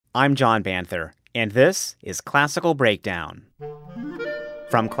I'm John Banther, and this is Classical Breakdown.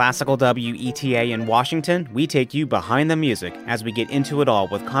 From Classical WETA in Washington, we take you behind the music as we get into it all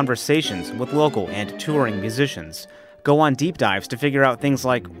with conversations with local and touring musicians. Go on deep dives to figure out things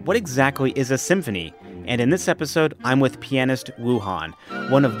like, what exactly is a symphony? And in this episode, I'm with pianist Wu Han,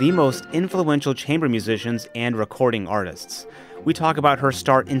 one of the most influential chamber musicians and recording artists. We talk about her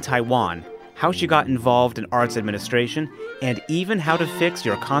start in Taiwan, how she got involved in arts administration, and even how to fix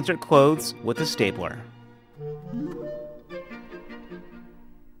your concert clothes with a stapler.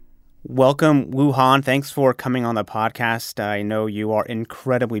 Welcome, Wu Han. Thanks for coming on the podcast. I know you are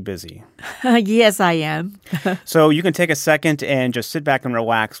incredibly busy. Yes, I am. So you can take a second and just sit back and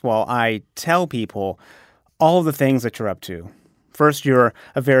relax while I tell people all of the things that you're up to. First, you're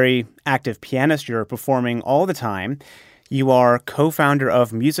a very active pianist. You're performing all the time. You are co-founder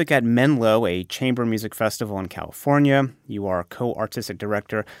of Music at Menlo, a chamber music festival in California. You are co-artistic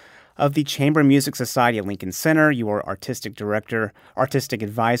director of the Chamber Music Society at Lincoln Center. You are artistic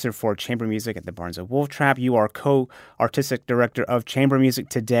advisor for chamber music at the Barnes & Wolf Trap. You are co-artistic director of Chamber Music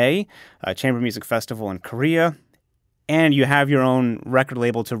Today, a chamber music festival in Korea. And you have your own record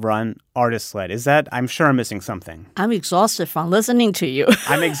label to run, Artist-Led. I'm sure I'm missing something. I'm exhausted from listening to you.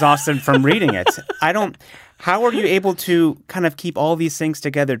 I'm exhausted from reading it. How are you able to kind of keep all these things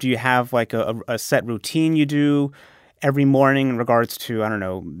together? Do you have like a set routine you do every morning in regards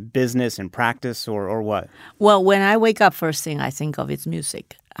to, business and practice or what? Well, when I wake up, first thing I think of is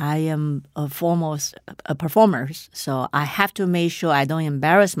music. I am a performer, so I have to make sure I don't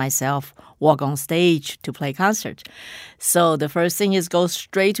embarrass myself, walk on stage to play concert. So the first thing is go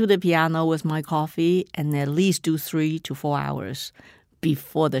straight to the piano with my coffee and at least do 3 to 4 hours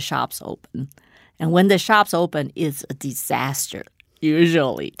before the shops open. And when the shops open, it's a disaster.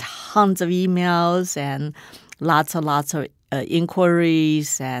 Usually tons of emails and lots of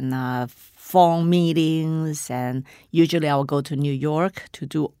inquiries and phone meetings. And usually I will go to New York to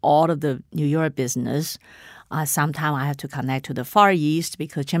do all of the New York business. Sometimes I have to connect to the Far East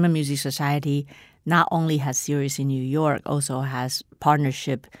because Chamber Music Society not only has series in New York, also has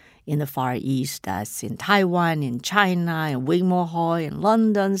partnership in the Far East. That's in Taiwan, in China, in Wigmore Hall, in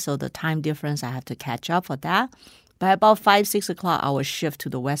London. So the time difference, I have to catch up for that. By about 5, 6 o'clock, I will shift to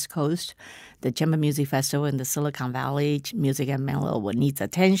the West Coast. The Chamber Music Festival in the Silicon Valley, Music at Menlo, will need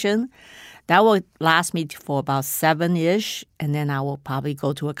attention. That will last me for about 7-ish, and then I will probably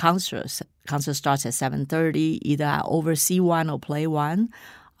go to a concert. Concert starts at 7:30. Either I oversee one or play one.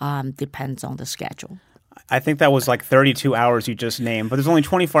 Depends on the schedule. I think that was like 32 hours you just named, but there's only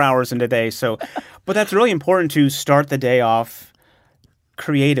 24 hours in a day. But that's really important to start the day off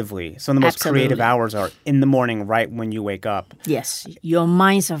creatively. Some of the most creative hours are in the morning, right when you wake up. Yes, your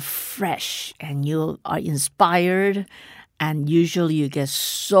minds are fresh and you are inspired. And usually you get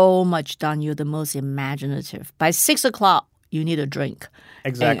so much done. You're the most imaginative. By 6 o'clock, you need a drink.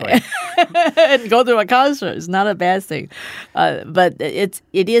 Exactly. And go to a concert. It's not a bad thing. But it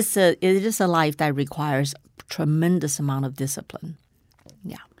is a life that requires tremendous amount of discipline.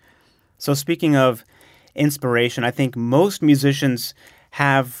 Yeah. So speaking of inspiration, I think most musicians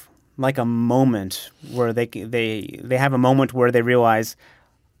have like a moment where they have a moment where they realize,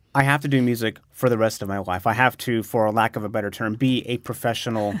 I have to do music for the rest of my life. I have to, for lack of a better term, be a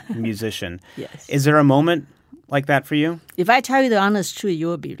professional musician. Yes. Is there a moment like that for you? If I tell you the honest truth, you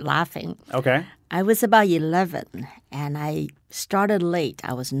will be laughing. Okay. I was about 11, and I started late.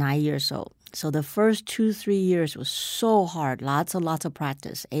 I was 9 years old. So the first 2-3 years was so hard. Lots of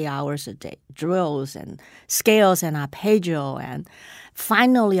practice, 8 hours a day, drills and scales and arpeggio. And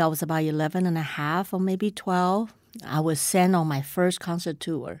finally, I was about 11 and a half or maybe 12. I was sent on my first concert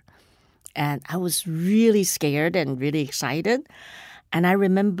tour. And I was really scared and really excited. And I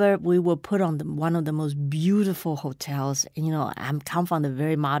remember we were put on one of the most beautiful hotels. And, I come from a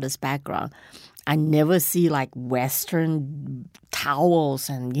very modest background. I never see like Western towels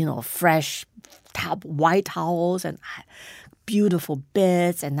and, fresh white towels and beautiful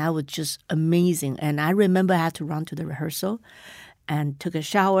beds. And that was just amazing. And I remember I had to run to the rehearsal and took a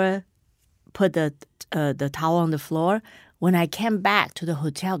shower, put the towel on the floor. When I came back to the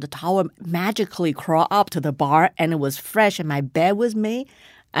hotel, the towel magically crawled up to the bar and it was fresh and my bed was made.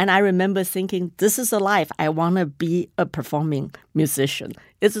 And I remember thinking, this is a life. I want to be a performing musician.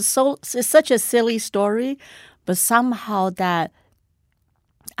 It's such a silly story, but somehow that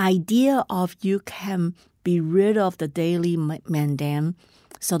idea of you can be rid of the daily mundane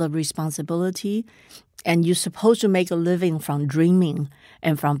sort of responsibility, and you're supposed to make a living from dreaming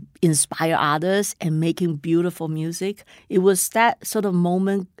and from inspire others and making beautiful music. It was that sort of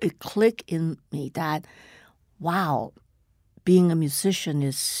moment, it clicked in me that, wow, being a musician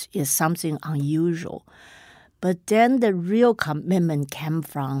is something unusual. But then the real commitment came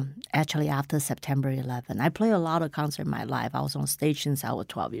from actually after September 11. I played a lot of concerts in my life. I was on stage since I was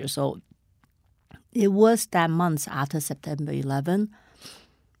 12 years old. It was that month after September 11.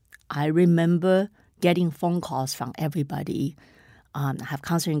 I remember getting phone calls from everybody. I have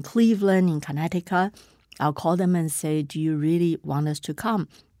concert in Cleveland, in Connecticut. I'll call them and say, do you really want us to come?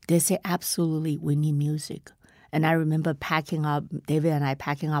 They say, absolutely, we need music. And I remember David and I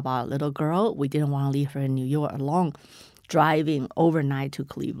packing up our little girl. We didn't want to leave her in New York alone, driving overnight to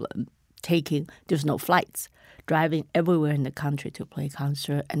Cleveland, there's no flights, driving everywhere in the country to play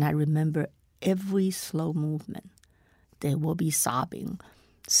concert. And I remember every slow movement, there will be sobbing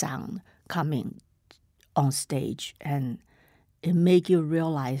sound coming on stage. And it make you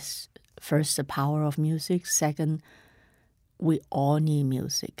realize, first, the power of music. Second, we all need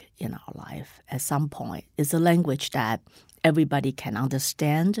music in our life at some point. It's a language that everybody can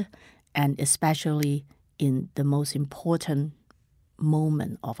understand, and especially in the most important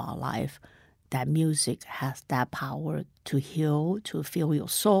moment of our life, that music has that power to heal, to fill your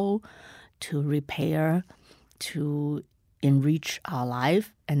soul, to repair, to enrich our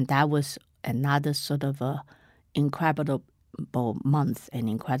life. And that was another sort of a incredible month, an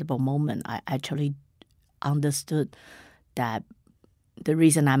incredible moment. I actually understood that the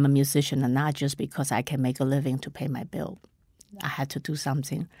reason I'm a musician is not just because I can make a living to pay my bill. I had to do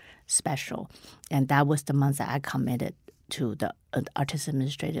something special. And that was the month that I committed to the artist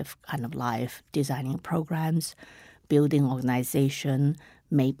administrative kind of life, designing programs, building organization,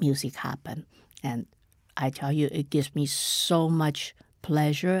 make music happen. And I tell you, it gives me so much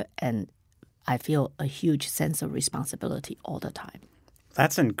pleasure, and I feel a huge sense of responsibility all the time.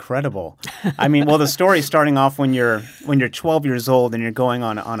 That's incredible. I mean, well, the story starting off when you're 12 years old and you're going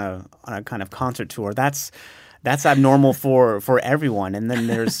on a kind of concert tour. That's abnormal for everyone. And then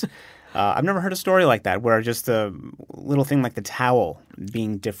there's I've never heard a story like that where just a little thing like the towel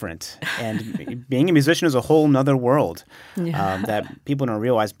being different, and being a musician is a whole nother world that people don't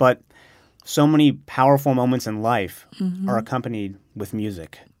realize. But so many powerful moments in life are accompanied with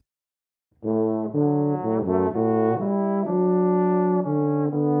music.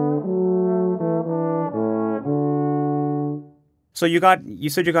 So you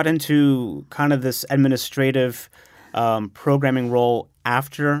said you got into kind of this administrative programming role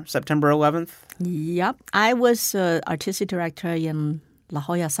after September 11th? Yep. I was artistic director in La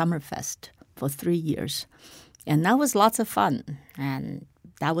Jolla Summerfest for 3 years. And that was lots of fun. And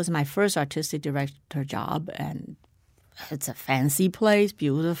that was my first artistic director job. And it's a fancy place,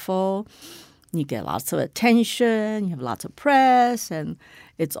 beautiful. You get lots of attention. You have lots of press. And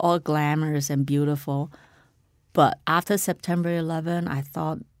it's all glamorous and beautiful. But after September 11, I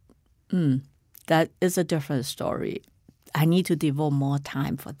thought, that is a different story. I need to devote more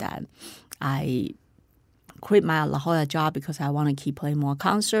time for that. I quit my La Jolla job because I want to keep playing more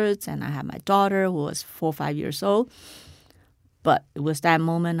concerts, and I had my daughter who was 4 or 5 years old. But it was that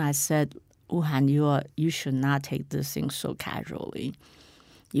moment I said, Wuhan, you should not take this thing so casually.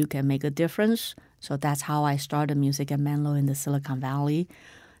 You can make a difference. So that's how I started Music at Menlo in the Silicon Valley.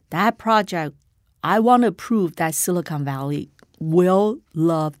 That project, I want to prove that Silicon Valley will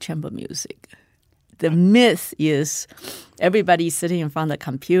love chamber music. The myth is everybody's sitting in front of the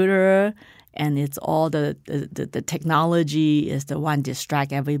computer, and it's all the technology is the one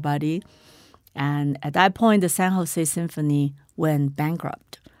distract everybody. And at that point, the San Jose Symphony went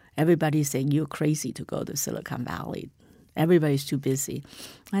bankrupt. Everybody's saying, you're crazy to go to Silicon Valley. Everybody's too busy.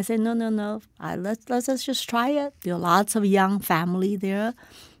 I said, no. Let's just try it. There are lots of young family there.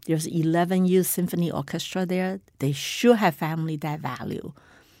 There's 11 youth symphony orchestra there. They should have family that value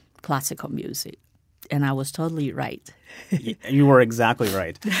classical music. And I was totally right. You were exactly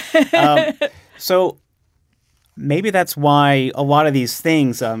right. So maybe that's why a lot of these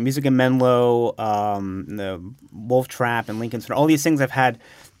things, Music at Menlo, the Wolf Trap and Lincoln Center, all these things have had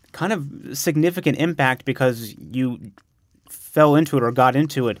kind of significant impact because you fell into it or got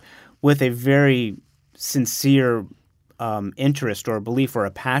into it with a very sincere interest or a belief or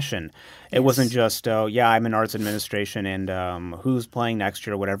a passion. It wasn't just, I'm in arts administration and who's playing next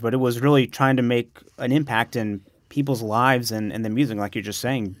year or whatever, but it was really trying to make an impact in people's lives and the music, like you're just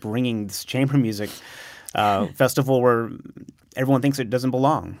saying, bringing this chamber music festival where everyone thinks it doesn't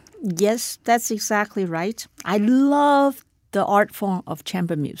belong. Yes, that's exactly right. I love the art form of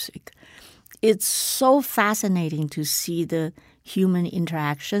chamber music. It's so fascinating to see the human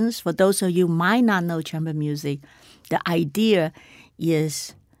interactions. For those of you who might not know chamber music, the idea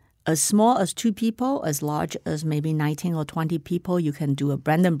is as small as 2 people, as large as maybe 19 or 20 people, you can do a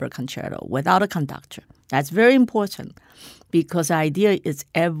Brandenburg concerto without a conductor. That's very important. because the idea is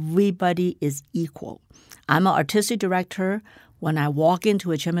everybody is equal. I'm an artistic director. When I walk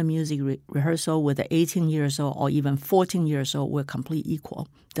into a chamber music rehearsal with an 18 years old or even 14 years old, we're completely equal.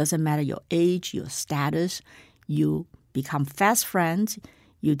 Doesn't matter your age, your status. You become fast friends.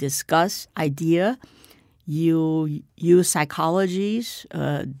 You discuss idea. You use psychologies,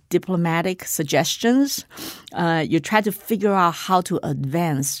 diplomatic suggestions. You try to figure out how to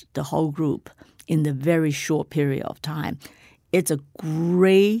advance the whole group in the very short period of time. It's a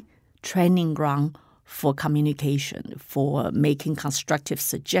great training ground for communication, for making constructive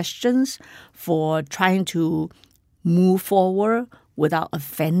suggestions, for trying to move forward without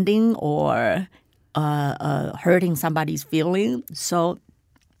offending or hurting somebody's feeling. So,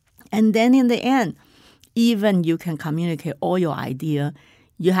 and then in the end, even you can communicate all your idea,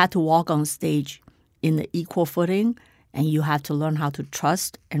 you have to walk on stage in the equal footing, and you have to learn how to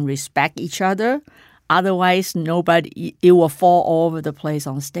trust and respect each other. Otherwise, it will fall all over the place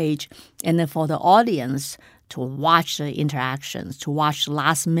on stage. And then for the audience to watch the interactions, to watch the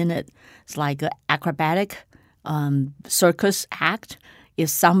last minute, it's like an acrobatic circus act. If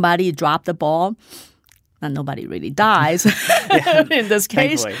somebody dropped the ball, and nobody really dies in this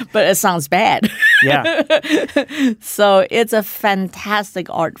case, thankfully. But it sounds bad. Yeah. So it's a fantastic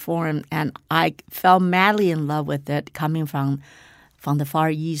art form, and I fell madly in love with it coming from the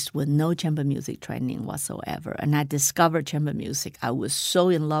Far East with no chamber music training whatsoever. And I discovered chamber music. I was so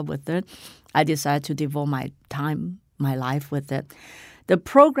in love with it. I decided to devote my time, my life with it. The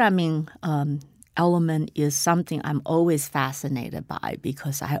programming element is something I'm always fascinated by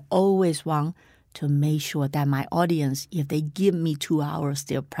because I always want to make sure that my audience, if they give me 2 hours,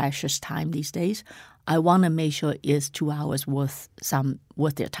 their precious time these days, I want to make sure it's 2 hours worth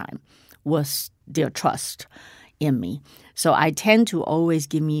their time, worth their trust in me. So I tend to always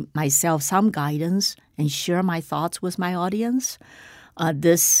give myself some guidance and share my thoughts with my audience.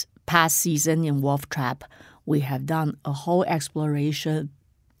 This past season in Wolf Trap, we have done a whole exploration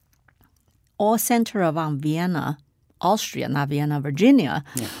all centered around Vienna, Austria, not Vienna, Virginia.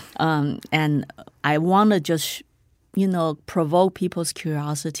 Yeah. And I want to just, provoke people's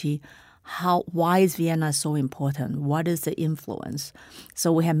curiosity. Why is Vienna so important? What is the influence?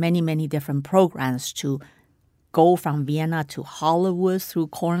 So we have many, many different programs to go from Vienna to Hollywood through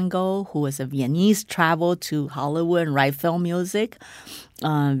Korngold, who is a Viennese, travel to Hollywood and write film music.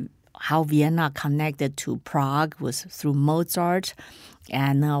 How Vienna connected to Prague was through Mozart.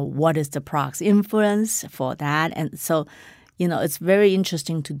 And what is the Prague's influence for that? And so, it's very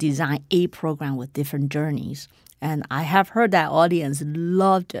interesting to design a program with different journeys. And I have heard that audience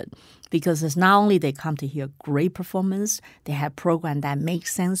loved it because it's not only they come to hear great performance, they have program that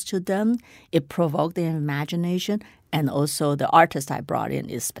makes sense to them, it provoked their imagination, and also the artist I brought in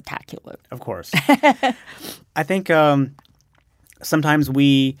is spectacular. Of course. I think sometimes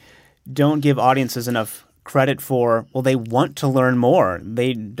we don't give audiences enough credit for, they want to learn more.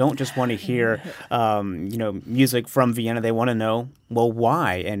 They don't just want to hear, music from Vienna. They want to know,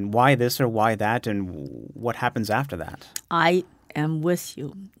 why? And why this or why that? And what happens after that? I am with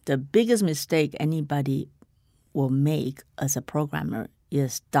you. The biggest mistake anybody will make as a programmer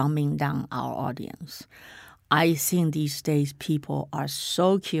is dumbing down our audience. I think these days people are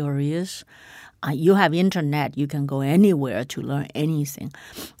so curious. You have internet. You can go anywhere to learn anything.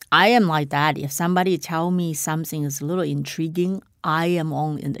 I am like that. If somebody tell me something is a little intriguing, I am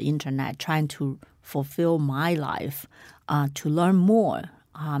on in the internet trying to fulfill my life to learn more.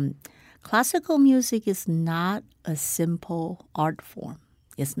 Classical music is not a simple art form.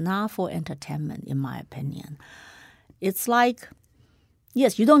 It's not for entertainment, in my opinion. It's like,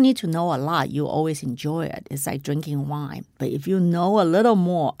 yes, you don't need to know a lot. You always enjoy it. It's like drinking wine. But if you know a little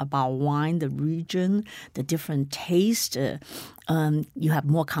more about wine, the region, the different taste, you have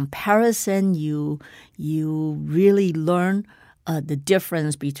more comparison. You really learn the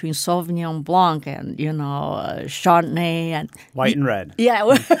difference between Sauvignon Blanc and, Chardonnay. And white and red.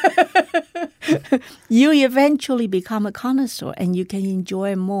 Yeah. You eventually become a connoisseur and you can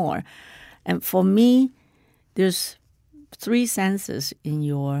enjoy more. And for me, there's 3 senses in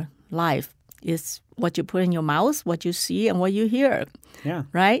your life. It's what you put in your mouth, what you see, and what you hear. Yeah.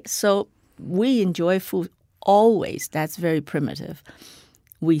 Right? So we enjoy food always. That's very primitive.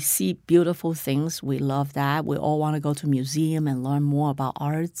 We see beautiful things. We love that. We all want to go to museum and learn more about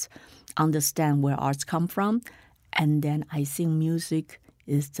arts, understand where arts come from. And then I think music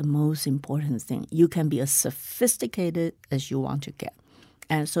is the most important thing. You can be as sophisticated as you want to get.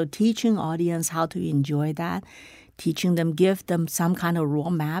 And so teaching audience how to enjoy that, teaching them, give them some kind of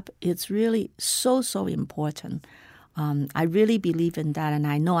roadmap, it's really so, so important. I really believe in that, and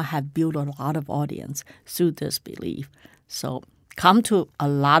I know I have built a lot of audience through this belief. So come to a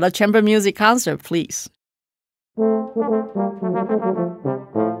lot of chamber music concert, please.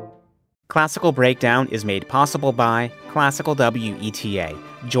 Classical Breakdown is made possible by Classical WETA.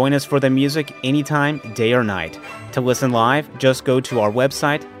 Join us for the music anytime, day or night. To listen live, just go to our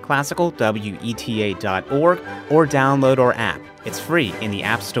website, classicalweta.org, or download our app. It's free in the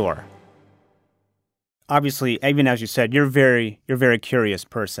App Store. Obviously, even as you said, you're a very curious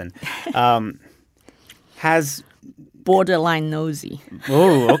person. Has borderline nosy.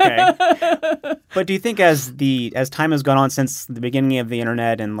 Oh, okay. But do you think as time has gone on since the beginning of the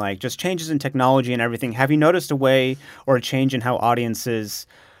internet and like just changes in technology and everything, have you noticed a way or a change in how audiences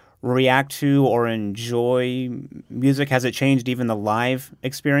react to or enjoy music? Has it changed even the live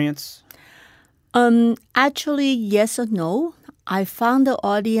experience? Actually, yes or no. I found the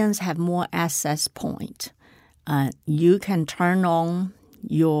audience have more access point. You can turn on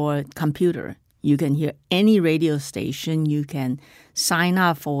your computer. You can hear any radio station. You can sign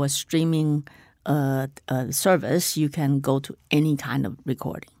up for a streaming service. You can go to any kind of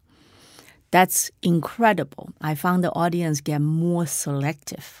recording. That's incredible. I found the audience get more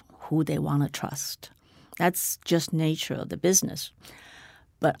selective who they want to trust. That's just nature of the business.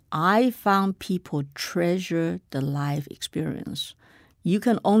 But I found people treasure the live experience. You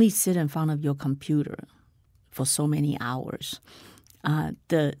can only sit in front of your computer for so many hours.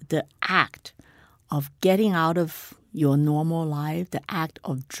 The act of getting out of your normal life, the act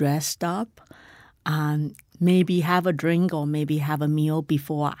of dressed up, maybe have a drink or maybe have a meal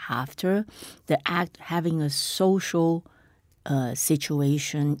before or after, the act having a social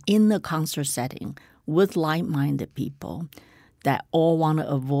situation in the concert setting with like-minded people that all want to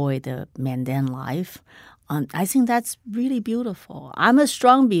avoid the mundane life. I think that's really beautiful. I'm a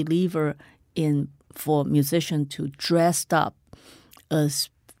strong believer for musicians to dress up as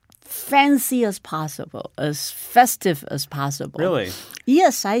fancy as possible, as festive as possible. Really?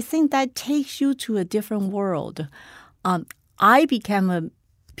 Yes, I think that takes you to a different world. I became a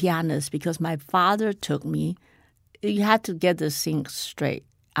pianist because my father took me. You had to get this thing straight.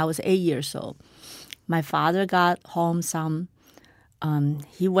 I was 8 years old. My father got home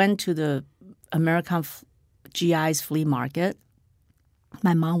he went to the American GI's flea market.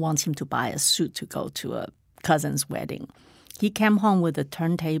 My mom wants him to buy a suit to go to a cousin's wedding. He came home with a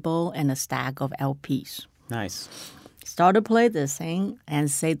turntable and a stack of LPs. Nice. Started to play this thing and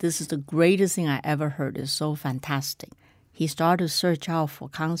say, this is the greatest thing I ever heard. It's so fantastic. He started to search out for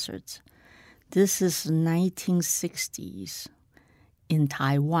concerts. This is 1960s in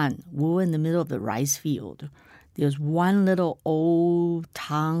Taiwan. We were in the middle of the rice field. There's one little old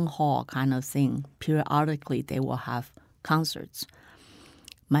town hall kind of thing. Periodically, they will have concerts.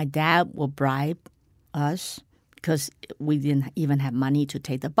 My dad will bribe us because we didn't even have money to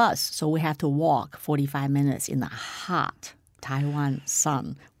take the bus. So we have to walk 45 minutes in the hot Taiwan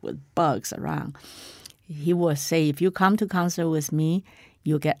sun with bugs around. He will say, if you come to concert with me,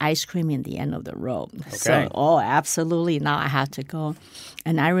 you'll get ice cream in the end of the road. Okay. So, absolutely, now I have to go.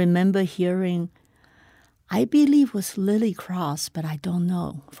 And I remember hearing, I believe it was Lily Cross, but I don't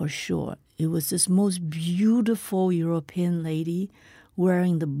know for sure. It was this most beautiful European lady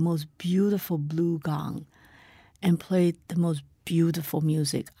wearing the most beautiful blue gown and played the most beautiful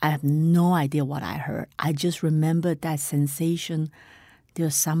music. I have no idea what I heard. I just remember that sensation.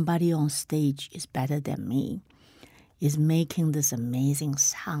 There's somebody on stage is better than me, is making this amazing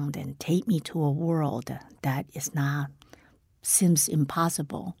sound and take me to a world that seems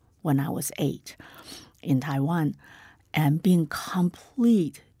impossible when I was 8 in Taiwan, and being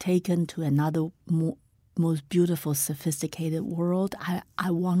taken to another most beautiful, sophisticated world.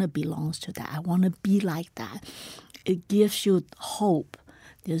 I want to belong to that. I want to be like that. It gives you hope.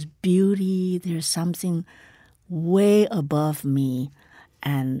 There's beauty. There's something way above me.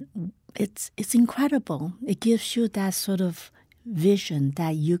 And it's incredible. It gives you that sort of vision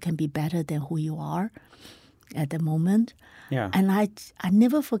that you can be better than who you are at the moment. Yeah. And I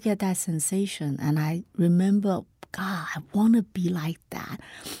never forget that sensation. And I remember, God, I want to be like that.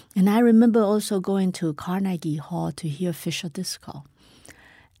 And I remember also going to Carnegie Hall to hear Fisher Disco.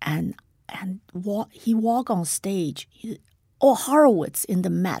 And he walked on stage. Or Horowitz in the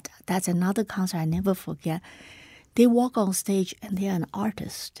Met. That's another concert I never forget. They walk on stage and they're an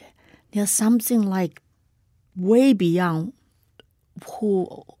artist. They're something like way beyond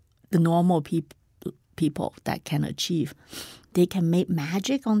who the normal people that can achieve. They can make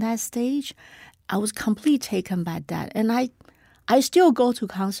magic on that stage. I was completely taken by that. And I still go to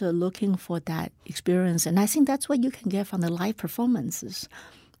concert looking for that experience. And I think that's what you can get from the live performances.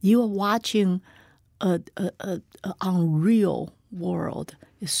 You are watching a unreal world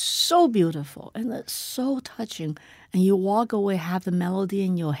is so beautiful and it's so touching. And you walk away, have the melody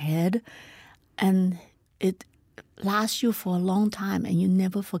in your head, and it lasts you for a long time, and you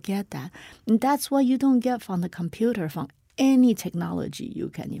never forget that. And that's what you don't get from the computer, from any technology you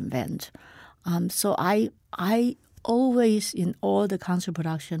can invent. So I always, in all the concert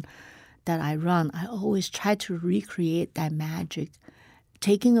production that I run, I always try to recreate that magic,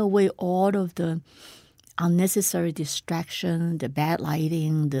 taking away all of the unnecessary distraction, the bad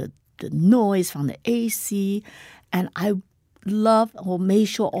lighting, the noise from the AC. And I love or make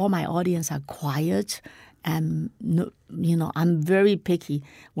sure all my audience are quiet. And, I'm very picky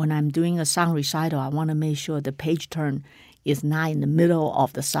when I'm doing a song recital. I want to make sure the page turn is not in the middle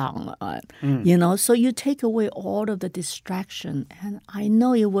of the song. So you take away all of the distraction. And I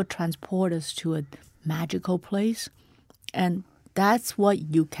know it will transport us to a magical place. And that's what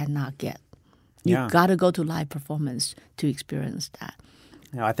you cannot get. You got to go to live performance to experience that.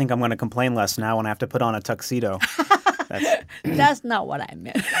 I think I'm going to complain less now when I have to put on a tuxedo. That's not what I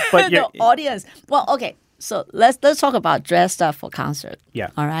meant. But the audience. Well, okay. So let's talk about dressed up for concert.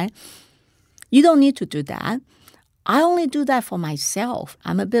 Yeah. All right. You don't need to do that. I only do that for myself.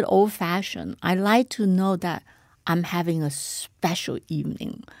 I'm a bit old-fashioned. I like to know that I'm having a special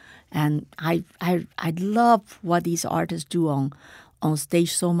evening, and I love what these artists do on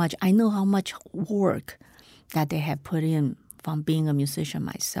stage so much. I know how much work that they have put in from being a musician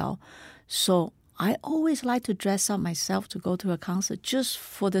myself. So I always like to dress up myself to go to a concert just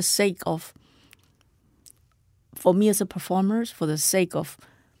for the sake of, for me as a performer, for the sake of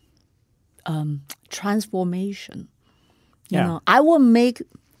transformation. I will make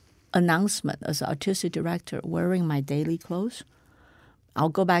announcement as an artistic director wearing my daily clothes. I'll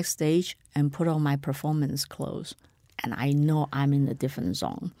go backstage and put on my performance clothes, and I know I'm in a different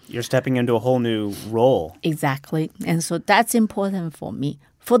zone. You're stepping into a whole new role. Exactly. And so that's important for me.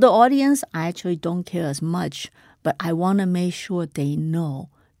 For the audience, I actually don't care as much, but I want to make sure they know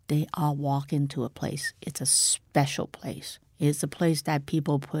they are walking to a place. It's a special place. It's a place that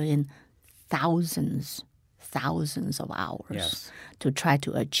people put in thousands of hours to try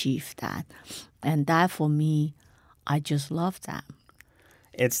to achieve that. And that, for me, I just love that.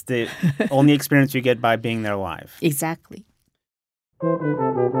 It's the only experience you get by being there live. Exactly.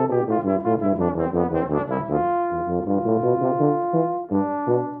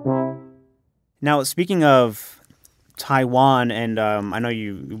 Now, speaking of Taiwan, and I know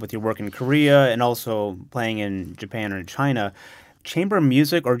you, with your work in Korea and also playing in Japan or China, chamber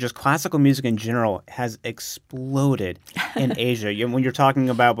music or just classical music in general has exploded in Asia. When you're talking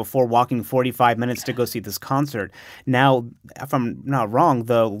about before walking 45 minutes to go see this concert, now, if I'm not wrong,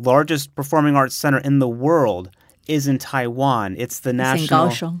 the largest performing arts center in the world is in Taiwan. It's the national...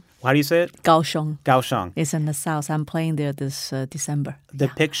 It's in Kaohsiung. How do you say it? Kaohsiung. Kaohsiung. It's in the south. I'm playing there this December. The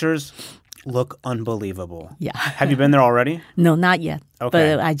pictures look unbelievable. Yeah. Have you been there already? No, not yet.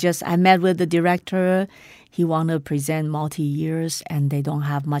 Okay. But I met with the director. He wanted to present multi-years, and they don't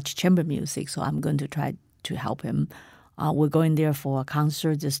have much chamber music, so I'm going to try to help him. We're going there for a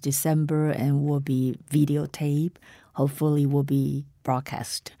concert this December, and will be videotape. Hopefully, will be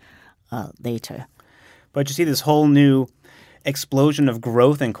broadcast later. But you see this whole new explosion of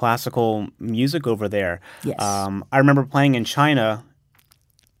growth in classical music over there. Yes. I remember playing in China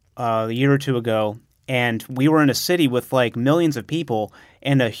a year or two ago, and we were in a city with like millions of people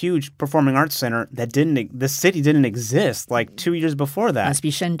and a huge performing arts center that the city didn't exist like 2 years before that. Must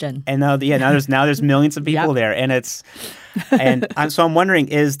be Shenzhen. And now there's millions of people there, and so I'm wondering,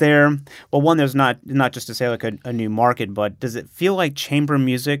 is there? Well, one, there's not just to say like a new market, but does it feel like chamber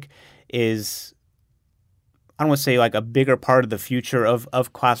music is, I don't want to say like a bigger part of the future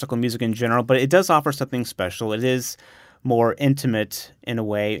of classical music in general, but it does offer something special. It is more intimate in a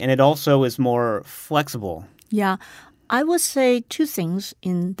way, and it also is more flexible. Yeah. I would say two things.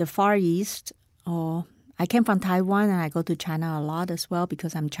 In the Far East, I came from Taiwan, and I go to China a lot as well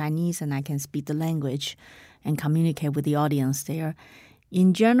because I'm Chinese and I can speak the language and communicate with the audience there.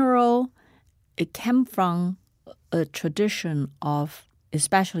 In general, it came from a tradition of,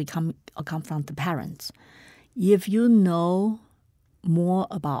 especially come from the parents. If you know more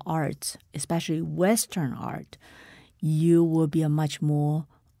about art, especially Western art, you will be a much more,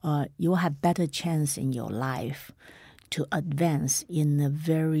 you will have better chance in your life to advance in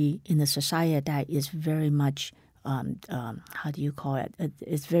a society that is very much, how do you call it?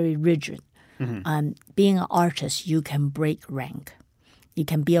 It's very rigid. Mm-hmm. Being an artist, you can break rank. You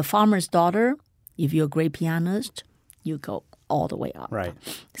can be a farmer's daughter. If you're a great pianist, you go all the way up. Right.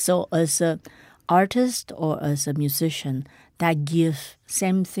 So as an artist or as a musician, that gives,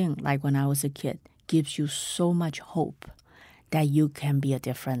 same thing like when I was a kid, gives you so much hope that you can be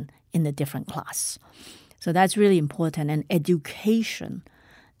in a different class. So that's really important. And education,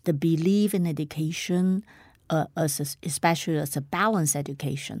 the belief in education, especially as a balanced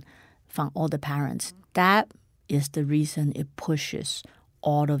education from all the parents, that is the reason it pushes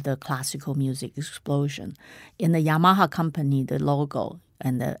all of the classical music explosion. In the Yamaha company, the logo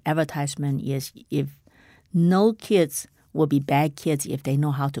and the advertisement is, if no kids will be bad kids if they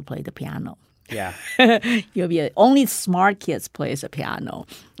know how to play the piano. Yeah. You'll be only smart kids plays the piano.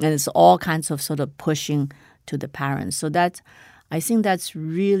 And it's all kinds of sort of pushing to the parents. So I think that's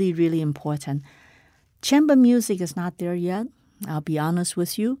really, really important. Chamber music is not there yet. I'll be honest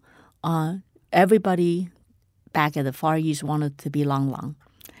with you. Everybody back at the Far East wanted to be Lang Lang,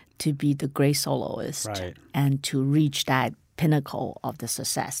 to be the great soloist, Right. and to reach that pinnacle of the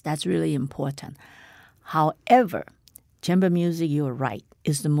success. That's really important. However, chamber music, you're right,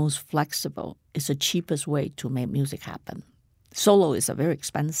 is the most flexible. It's the cheapest way to make music happen. Solo is very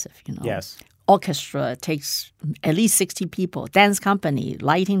expensive, Yes. Orchestra takes at least 60 people. Dance company,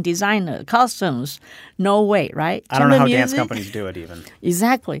 lighting designer, costumes. No way, right? I don't know how Chamber dance music- companies do it even.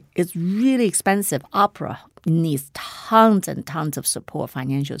 Exactly. It's really expensive. Opera needs tons and tons of support,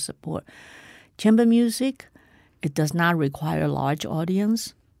 financial support. Chamber music, it does not require a large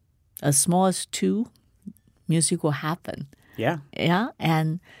audience. As small as 2, music will happen. Yeah. Yeah.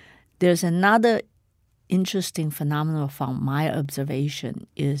 And there's another interesting phenomenon from my observation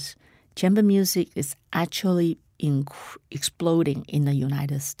is chamber music is actually exploding in the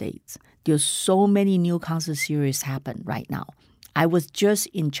United States. There's so many new concert series happen right now. I was just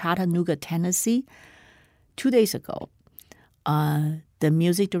in Chattanooga, Tennessee 2 days ago. The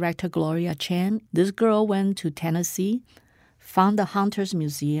music director, Gloria Chan, this girl went to Tennessee, found the Hunters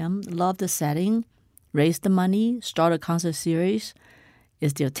Museum, loved the setting, raised the money, started a concert series.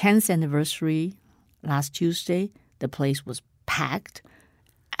 It's their 10th anniversary last Tuesday. The place was packed.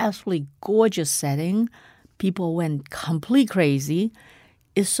 Absolutely gorgeous setting. People went complete crazy.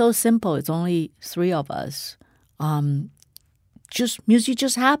 It's so simple. It's only 3 of us. Music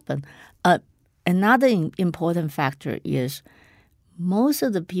just happened. Another important factor is most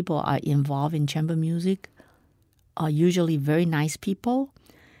of the people are involved in chamber music are usually very nice people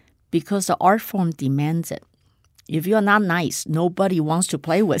because the art form demands it. If you're not nice, nobody wants to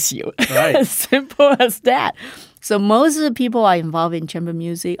play with you. Right. As simple as that. So most of the people are involved in chamber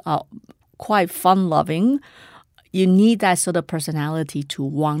music are quite fun-loving. You need that sort of personality to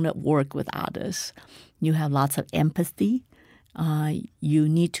want to work with others. You have lots of empathy. You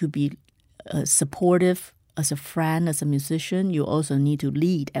need to be supportive as a friend, as a musician. You also need to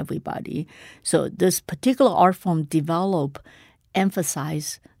lead everybody. So this particular art form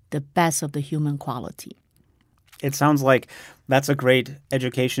emphasize the best of the human quality. It sounds like that's a great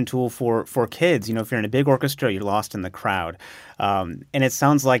education tool for kids. If you're in a big orchestra, you're lost in the crowd. And it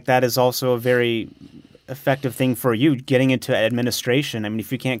sounds like that is also a very effective thing for you, getting into administration. I mean,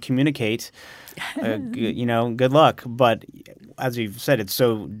 if you can't communicate, good luck. But as you've said, it's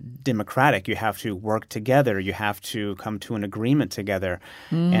so democratic. You have to work together. You have to come to an agreement together.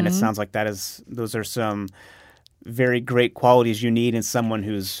 Mm-hmm. And it sounds like those are some very great qualities you need in someone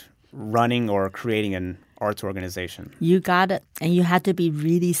who's running or creating an arts organization. You got it. And you have to be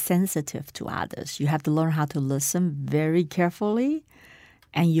really sensitive to others. You have to learn how to listen very carefully.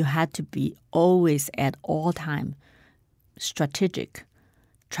 And you have to be always at all time strategic.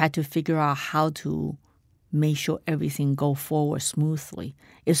 Try to figure out how to make sure everything go forward smoothly.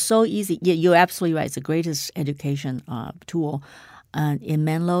 It's so easy. Yeah, you're absolutely right. It's the greatest education tool. In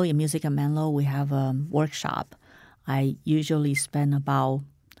Menlo, in Music at Menlo, we have a workshop. I usually spend about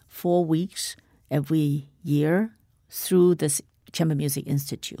 4 weeks every year through this Chamber Music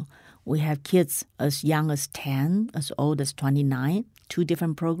Institute. We have kids as young as 10, as old as 29, 2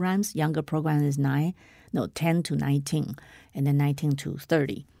 different programs. Younger program is 10 to 19, and then 19 to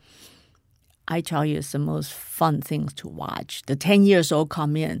 30. I tell you, it's the most fun thing to watch. The 10 years old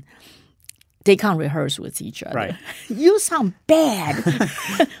come in. They can't rehearse with each other. Right. You sound bad.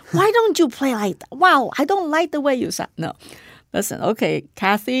 Why don't you play like that? Wow, I don't like the way you sound. No. Listen, okay,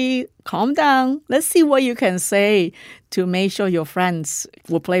 Kathy, calm down. Let's see what you can say to make sure your friends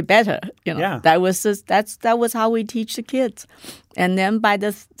will play better. Yeah. That was how we teach the kids. And then by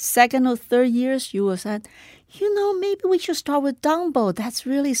the 2nd or 3rd years, you will say, maybe we should start with Dumbo. That's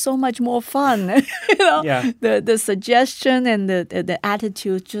really so much more fun. Yeah. The suggestion and the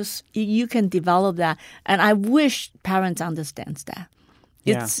attitude, just you can develop that. And I wish parents understand that.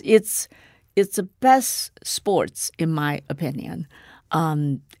 Yeah. It's the best sports, in my opinion.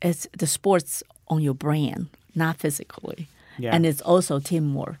 It's the sports on your brain, not physically. Yeah. And it's also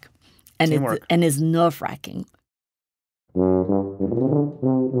teamwork. And Teamwork. it's nerve-wracking.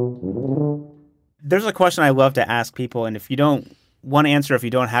 There's a question I love to ask people, and if you don't want to answer, if you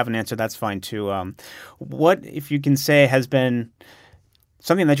don't have an answer, that's fine too. What, if you can say, has been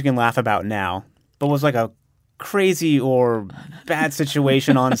something that you can laugh about now, but was like a crazy or bad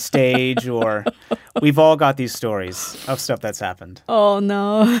situation on stage, or we've all got these stories of stuff that's happened. Oh,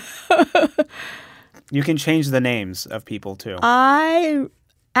 no. You can change the names of people too. I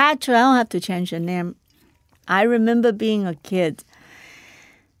don't have to change the name. I remember being a kid,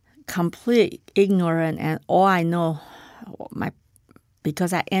 complete ignorant, and all I know,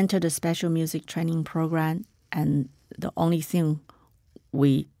 because I entered a special music training program, and the only thing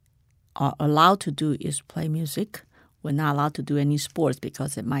we are allowed to do is play music. We're not allowed to do any sports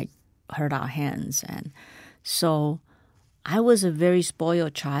because it might hurt our hands. And so I was a very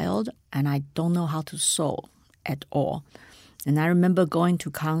spoiled child, and I don't know how to sew at all. And I remember going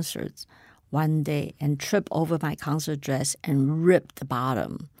to concerts one day and trip over my concert dress and rip the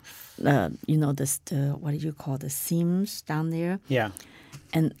bottom. What do you call the seams down there? Yeah.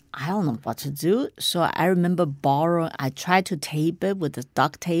 And I don't know what to do. So I remember I tried to tape it with the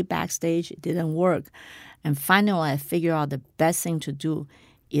duct tape backstage. It didn't work. And finally, I figured out the best thing to do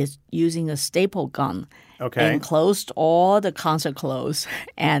is using a staple gun. Okay. And closed all the concert clothes.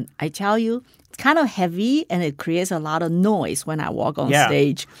 And I tell you, it's kind of heavy and it creates a lot of noise when I walk on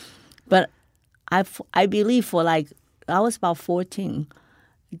stage. But I believe I was about 14.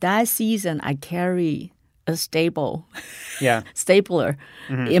 That season, I carry a stapler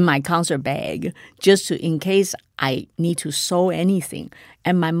in my concert bag just in case I need to sew anything.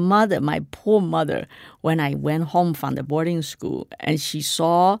 And my poor mother, when I went home from the boarding school and she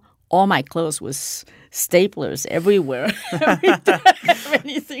saw all my clothes with staplers everywhere. Every time I have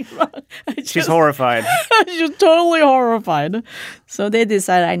anything wrong. She's horrified. She's totally horrified. So they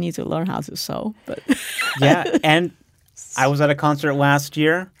decided I need to learn how to sew. But yeah, and I was at a concert last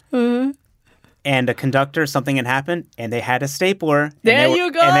year, and a conductor, something had happened, and they had a stapler. There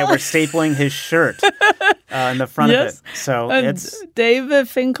you go. And they were stapling his shirt in the front of it. So it's David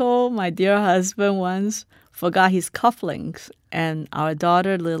Finkel, my dear husband, once forgot his cufflinks. And our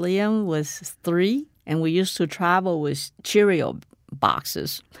daughter Lillian was 3, and we used to travel with Cheerio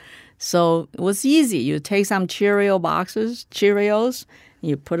boxes. So it was easy. You take some Cheerios,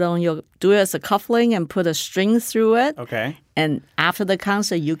 you put on do it as a cufflink and put a string through it. Okay. And after the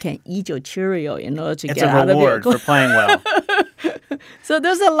concert, you can eat your Cheerio in order to get out of it. It's a reward for playing well. So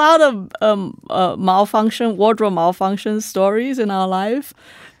there's a lot of wardrobe malfunction stories in our life.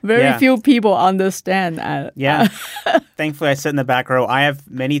 Very few people understand. Thankfully, I sit in the back row. I have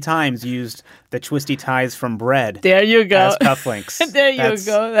many times used the twisty ties from bread. There you go. As cufflinks. It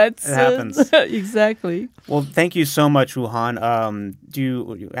happens. Exactly. Well, thank you so much, Wuhan. Do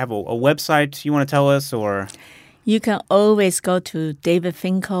you have a website you want to tell us, or? You can always go to David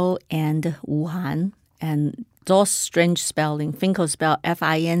Finkel and Wuhan, and those strange spelling. Finkel spelled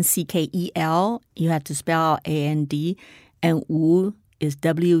Finkel. You have to spell out AND, and Wu is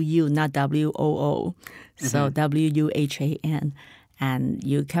WU, not WOO. So WUHAN. And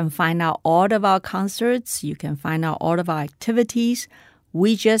you can find out all of our concerts. You can find out all of our activities.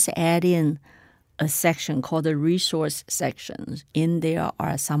 We just add in a section called the resource sections. In there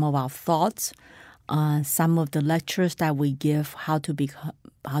are some of our thoughts, some of the lectures that we give, how to be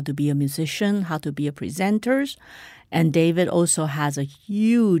a musician, how to be a presenter. And David also has a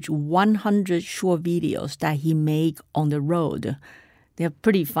huge 100 short videos that he made on the road. They're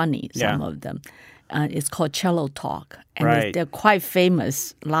pretty funny, some of them. It's called Cello Talk. And they're quite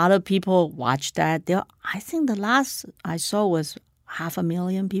famous. A lot of people watch that. I think the last I saw was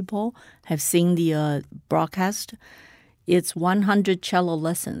 500,000 people have seen the broadcast. It's 100 cello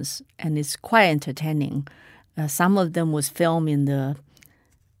lessons, and it's quite entertaining. Some of them was filmed in the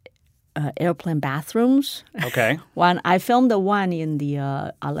airplane bathrooms. Okay. I filmed the one in the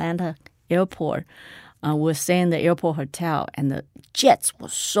Atlanta airport. We're staying in the airport hotel, and the jets were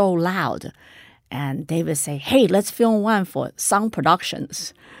so loud. And David said, "Hey, let's film one for Sound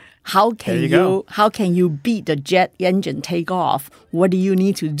Productions. How can you beat the jet engine takeoff? What do you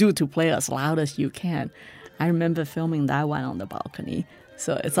need to do to play as loud as you can?" I remember filming that one on the balcony.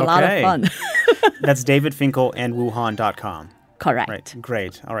 So it's a lot of fun. That's David Finkel and Wuhan.com. Correct. Right.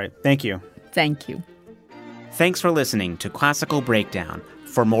 Great. All right. Thank you. Thank you. Thanks for listening to Classical Breakdown.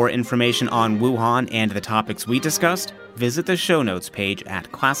 For more information on Wuhan and the topics we discussed, visit the show notes page at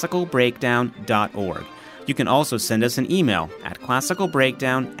classicalbreakdown.org. You can also send us an email at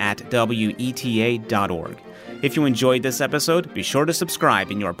classicalbreakdown@weta.org. If you enjoyed this episode, be sure to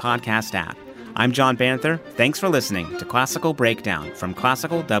subscribe in your podcast app. I'm John Banther. Thanks for listening to Classical Breakdown from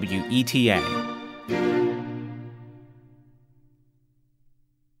Classical WETA.